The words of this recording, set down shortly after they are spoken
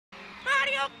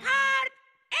Mario Kart!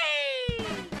 Hey!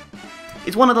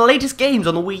 It's one of the latest games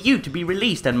on the Wii U to be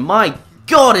released, and my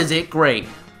god is it great!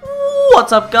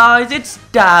 What's up guys, it's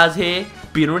Daz here,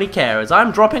 being really care as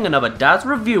I'm dropping another Daz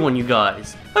review on you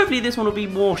guys. Hopefully this one will be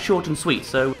more short and sweet,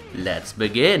 so let's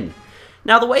begin.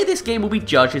 Now the way this game will be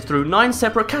judged is through 9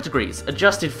 separate categories,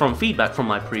 adjusted from feedback from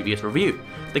my previous review.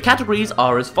 The categories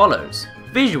are as follows: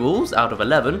 visuals out of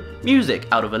 11, music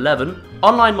out of 11,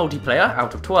 online multiplayer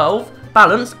out of 12,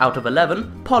 balance out of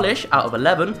 11, polish out of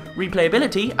 11,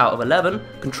 replayability out of 11,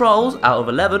 controls out of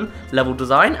 11, level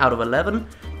design out of 11,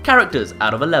 characters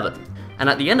out of 11. And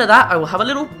at the end of that I will have a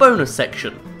little bonus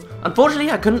section. Unfortunately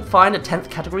I couldn't find a 10th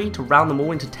category to round them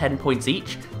all into 10 points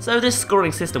each, so this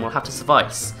scoring system will have to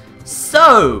suffice.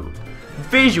 So,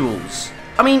 visuals.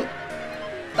 I mean,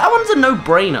 that one's a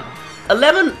no-brainer.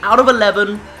 11 out of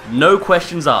 11, no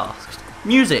questions asked.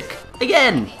 Music,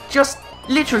 again, just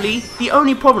literally the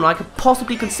only problem I could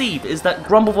possibly conceive is that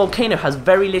Grumble Volcano has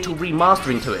very little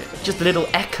remastering to it. Just a little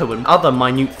echo and other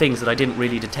minute things that I didn't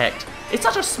really detect. It's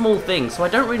such a small thing, so I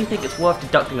don't really think it's worth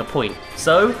deducting a point.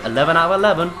 So, 11 out of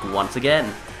 11, once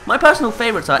again. My personal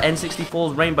favourites are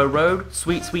N64's Rainbow Road,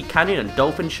 Sweet Sweet Canyon and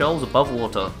Dolphin Shoals Above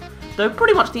Water, though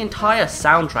pretty much the entire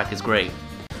soundtrack is great.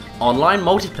 Online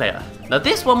multiplayer. Now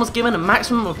this one was given a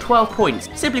maximum of 12 points,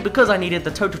 simply because I needed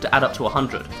the total to add up to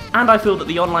 100, and I feel that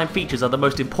the online features are the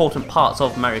most important parts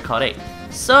of Mario Kart 8.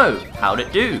 So, how'd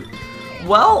it do?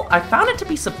 Well, I found it to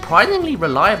be surprisingly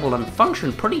reliable and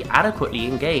functioned pretty adequately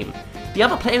in game. The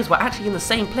other players were actually in the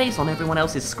same place on everyone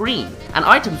else's screen, and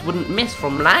items wouldn't miss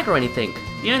from lag or anything.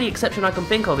 The only exception I can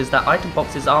think of is that item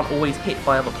boxes aren't always hit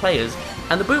by other players,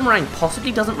 and the boomerang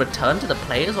possibly doesn't return to the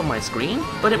players on my screen,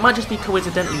 but it might just be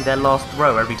coincidentally their last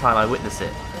throw every time I witness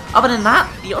it. Other than that,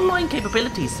 the online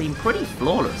capabilities seem pretty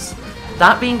flawless.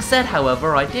 That being said,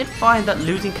 however, I did find that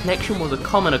losing connection was a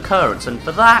common occurrence, and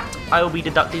for that, I will be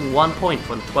deducting 1 point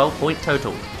from the 12-point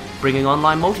total, bringing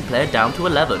online multiplayer down to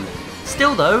 11.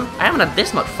 Still though, I haven't had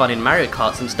this much fun in Mario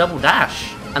Kart since Double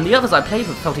Dash, and the others I played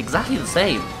with felt exactly the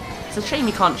same. It's a shame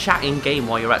you can't chat in-game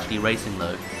while you're actually racing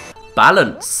though.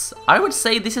 Balance. I would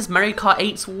say this is Mario Kart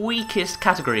 8's weakest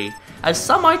category, as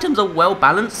some items are well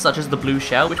balanced, such as the blue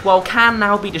shell, which while can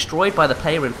now be destroyed by the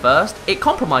player in first, it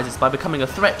compromises by becoming a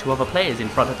threat to other players in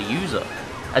front of the user,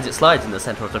 as it slides in the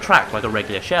centre of the track like a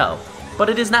regular shell. But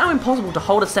it is now impossible to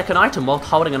hold a second item whilst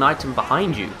holding an item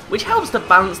behind you, which helps to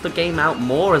balance the game out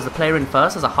more as the player in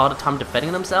first has a harder time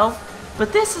defending themselves,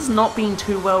 but this has not been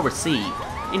too well received.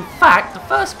 In fact, the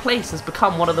first place has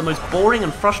become one of the most boring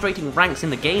and frustrating ranks in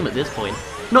the game at this point,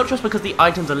 not just because the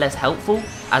items are less helpful,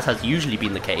 as has usually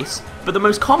been the case, but the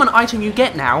most common item you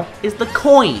get now is the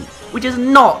coin, which is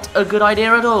not a good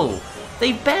idea at all.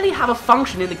 They barely have a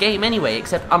function in the game anyway,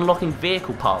 except unlocking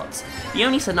vehicle parts. The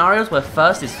only scenarios where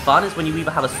first is fun is when you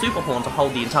either have a super horn to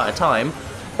hold the entire time,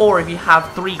 or if you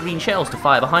have 3 green shells to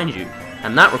fire behind you,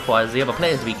 and that requires the other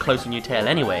players to be close on your tail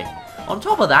anyway. On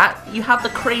top of that, you have the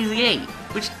Crazy 8,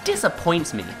 which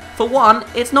disappoints me. For one,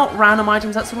 it's not random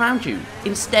items that surround you.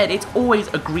 Instead, it's always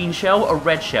a green shell, a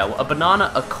red shell, a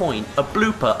banana, a coin, a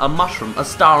blooper, a mushroom, a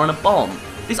star and a bomb.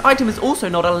 This item is also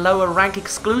not a lower rank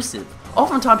exclusive.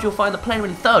 Oftentimes you'll find the player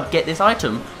in third get this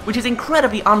item, which is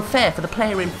incredibly unfair for the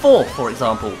player in fourth, for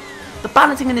example. The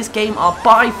balancing in this game are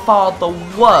by far the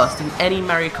worst in any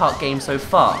Mario Kart game so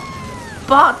far.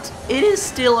 But it is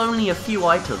still only a few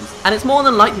items, and it's more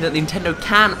than likely that Nintendo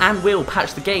can and will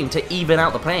patch the game to even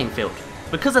out the playing field.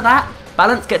 Because of that,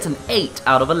 balance gets an 8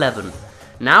 out of 11.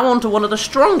 Now on to one of the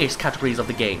strongest categories of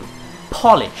the game,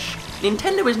 polish.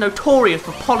 Nintendo is notorious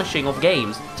for polishing of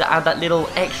games to add that little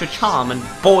extra charm, and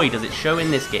boy does it show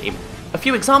in this game. A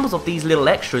few examples of these little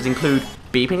extras include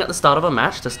beeping at the start of a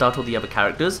match to start all the other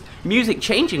characters, music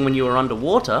changing when you are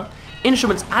underwater,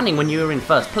 instruments adding when you are in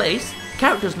first place,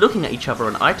 characters looking at each other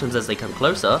and items as they come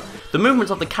closer, the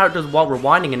movements of the characters while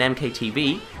rewinding in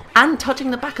MKTV, and touching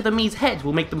the back of the Mii's heads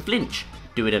will make them flinch.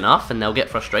 Do it enough and they'll get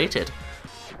frustrated.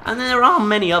 And there are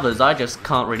many others, I just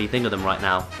can't really think of them right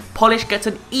now. Polish gets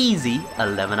an easy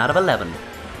 11 out of 11.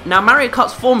 Now Mario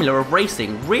Kart's formula of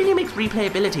racing really makes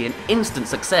replayability an instant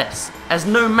success, as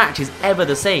no match is ever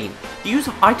the same. The use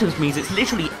of items means it's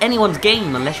literally anyone's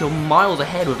game unless you're miles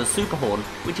ahead with a super horn,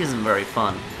 which isn't very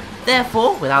fun.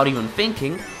 Therefore, without even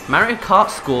thinking, Mario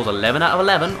Kart scores 11 out of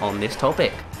 11 on this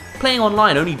topic. Playing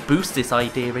online only boosts this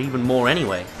idea even more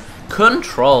anyway.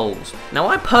 Controls. Now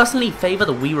I personally favour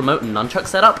the Wii Remote and Nunchuck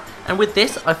setup, and with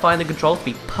this I find the controls to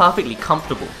be perfectly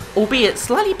comfortable. Albeit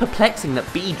slightly perplexing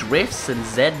that B drifts and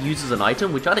Z uses an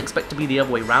item, which I'd expect to be the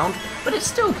other way round, but it's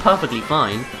still perfectly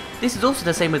fine. This is also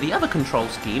the same with the other control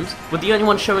schemes, with the only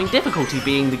one showing difficulty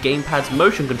being the gamepad's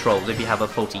motion controls if you have a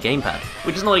faulty gamepad,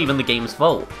 which is not even the game's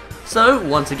fault. So,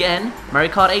 once again,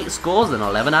 Mario Kart 8 scores an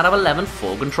 11 out of 11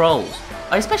 for controls.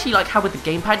 I especially like how with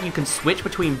the gamepad you can switch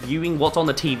between viewing what's on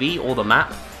the TV or the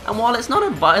map, and while it's not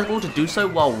advisable to do so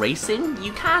while racing,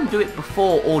 you can do it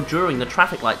before or during the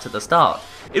traffic lights at the start.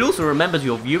 It also remembers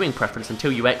your viewing preference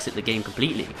until you exit the game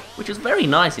completely, which is very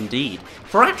nice indeed.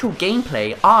 For actual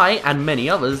gameplay, I, and many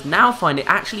others, now find it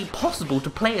actually possible to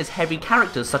play as heavy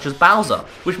characters such as Bowser,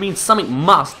 which means something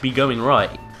must be going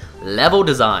right. Level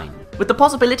design. With the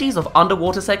possibilities of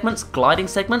underwater segments, gliding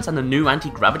segments, and the new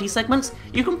anti-gravity segments,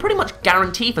 you can pretty much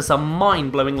guarantee for some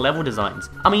mind-blowing level designs.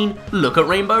 I mean, look at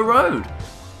Rainbow Road!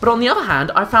 But on the other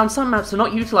hand, I found some maps do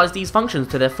not utilise these functions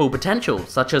to their full potential,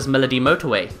 such as Melody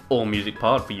Motorway, or Music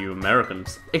Park for you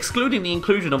Americans, excluding the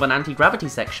inclusion of an anti-gravity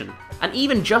section. And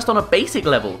even just on a basic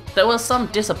level, there were some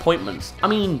disappointments. I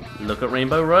mean, look at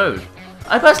Rainbow Road.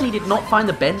 I personally did not find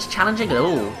the bends challenging at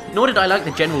all, nor did I like the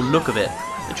general look of it.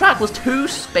 The track was too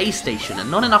space station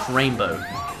and not enough rainbow.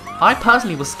 I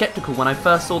personally was skeptical when I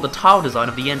first saw the tile design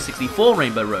of the N64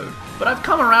 Rainbow Road, but I've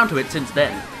come around to it since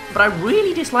then. But I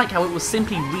really dislike how it was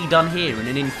simply redone here in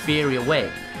an inferior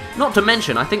way. Not to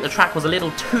mention, I think the track was a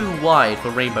little too wide for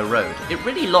Rainbow Road. It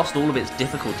really lost all of its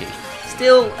difficulty.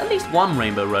 Still, at least one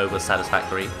Rainbow Road was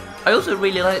satisfactory. I also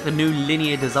really like the new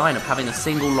linear design of having a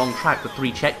single long track with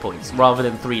 3 checkpoints, rather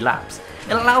than 3 laps.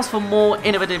 It allows for more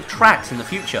innovative tracks in the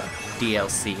future.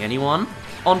 DLC, anyone?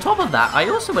 On top of that, I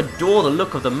also adore the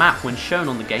look of the map when shown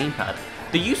on the gamepad.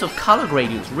 The use of colour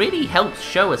gradients really helps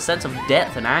show a sense of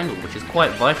depth and angle, which is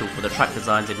quite vital for the track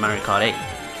designs in Mario Kart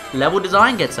 8. Level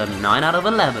design gets a 9 out of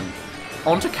 11.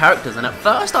 On to characters, and at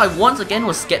first I once again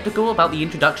was skeptical about the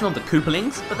introduction of the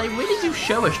Koopalings, but they really do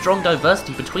show a strong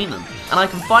diversity between them, and I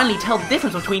can finally tell the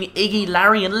difference between Iggy,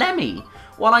 Larry and Lemmy.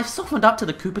 While I've softened up to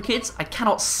the Koopa Kids, I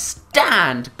cannot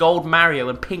stand Gold Mario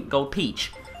and Pink Gold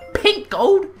Peach. Pink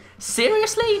Gold?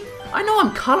 Seriously? I know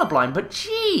I'm colourblind, but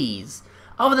jeez.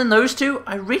 Other than those two,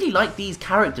 I really like these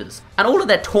characters, and all of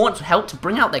their taunts help to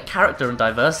bring out their character and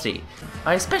diversity.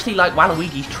 I especially like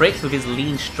Waluigi's tricks with his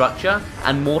lean structure,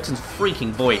 and Morton's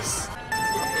freaking voice.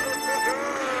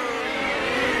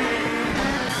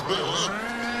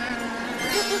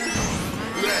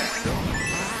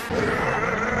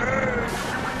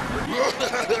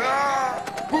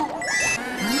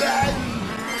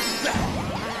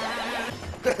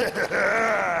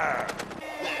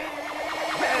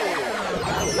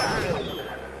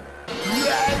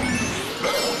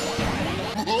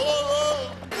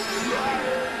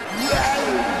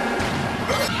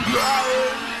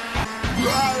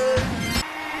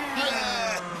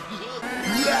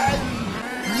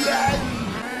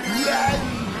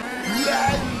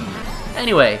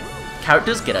 Anyway,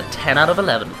 characters get a 10 out of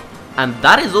 11. And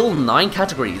that is all 9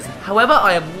 categories. However,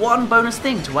 I have one bonus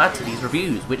thing to add to these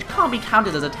reviews, which can't be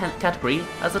counted as a 10th category,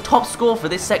 as the top score for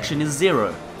this section is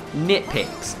 0.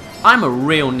 Nitpicks. I'm a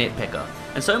real nitpicker,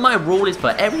 and so my rule is for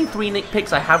every 3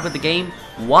 nitpicks I have with the game,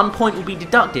 1 point will be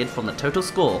deducted from the total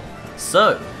score.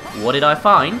 So, what did I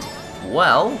find?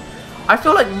 Well, I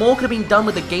feel like more could have been done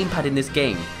with the gamepad in this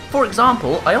game. For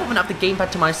example, I often have the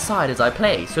gamepad to my side as I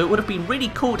play, so it would have been really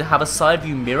cool to have a side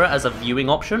view mirror as a viewing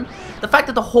option. The fact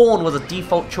that the horn was a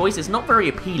default choice is not very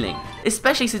appealing,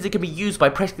 especially since it can be used by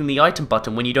pressing the item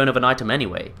button when you don't have an item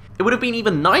anyway. It would have been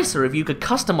even nicer if you could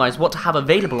customize what to have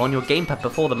available on your gamepad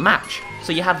before the match,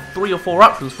 so you have 3 or 4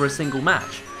 options for a single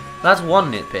match. That's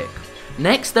one nitpick.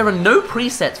 Next, there are no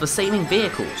presets for saving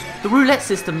vehicles. The roulette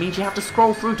system means you have to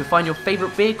scroll through to find your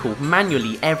favourite vehicle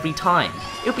manually every time.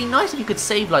 It would be nice if you could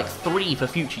save like 3 for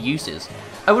future uses.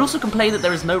 I would also complain that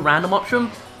there is no random option,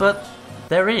 but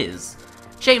there is.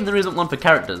 Shame there isn't one for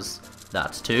characters.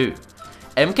 That's 2.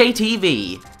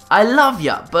 MKTV. I love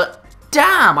ya, but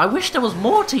damn, I wish there was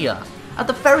more to ya. At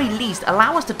the very least,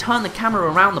 allow us to turn the camera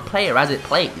around the player as it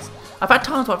plays. I've had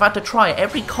times where I've had to try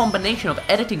every combination of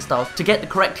editing styles to get the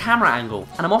correct camera angle,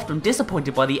 and I'm often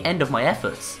disappointed by the end of my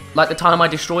efforts. Like the time I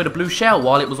destroyed a blue shell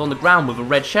while it was on the ground with a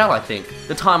red shell, I think.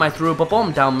 The time I threw a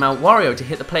bomb down Mount Wario to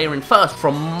hit the player in first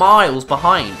from miles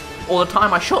behind. Or the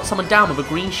time I shot someone down with a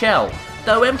green shell.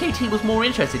 Though MKT was more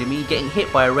interested in me getting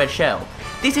hit by a red shell.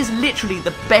 This is literally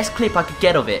the best clip I could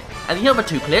get of it, and the other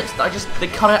 2 clips, they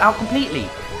cut it out completely.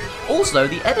 Also,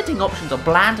 the editing options are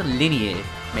bland and linear.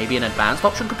 Maybe an advanced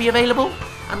option could be available?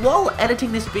 And while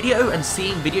editing this video and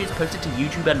seeing videos posted to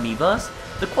YouTube and Miiverse,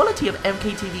 the quality of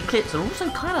MKTV clips are also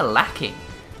kinda lacking.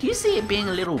 Do you see it being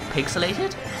a little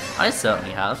pixelated? I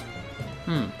certainly have.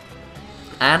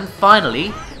 And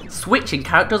finally, switching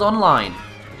characters online.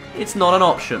 It's not an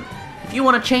option. If you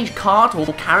want to change cards or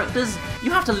characters,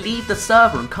 you have to leave the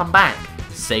server and come back.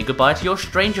 Say goodbye to your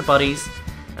stranger buddies.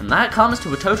 And that comes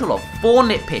to a total of 4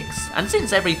 nitpicks, and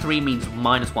since every 3 means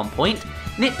 -1 point,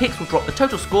 nitpicks will drop the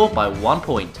total score by 1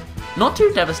 point. Not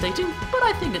too devastating, but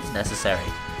I think it's necessary.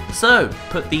 So,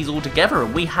 put these all together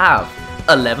and we have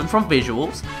 11 from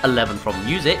visuals, 11 from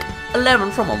music,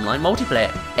 11 from online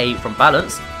multiplayer, 8 from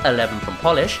balance, 11 from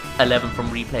polish, 11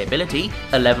 from replayability,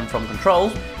 11 from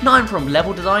controls, 9 from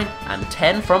level design, and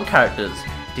 10 from characters.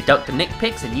 Deduct the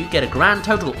nitpicks and you get a grand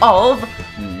total of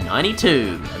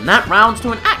 92, and that rounds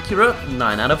to an accurate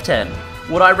 9 out of 10.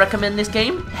 Would I recommend this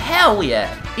game? Hell yeah!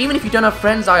 Even if you don't have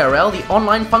friends IRL, the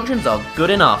online functions are good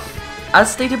enough.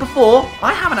 As stated before,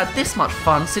 I haven't had this much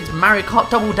fun since Mario Kart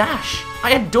Double Dash.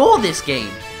 I adore this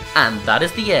game! And that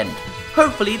is the end.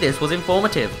 Hopefully this was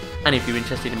informative, and if you're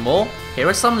interested in more, here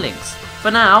are some links.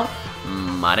 For now,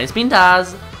 my name's been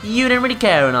Daz, you didn't really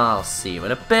care, and I'll see you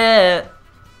in a bit.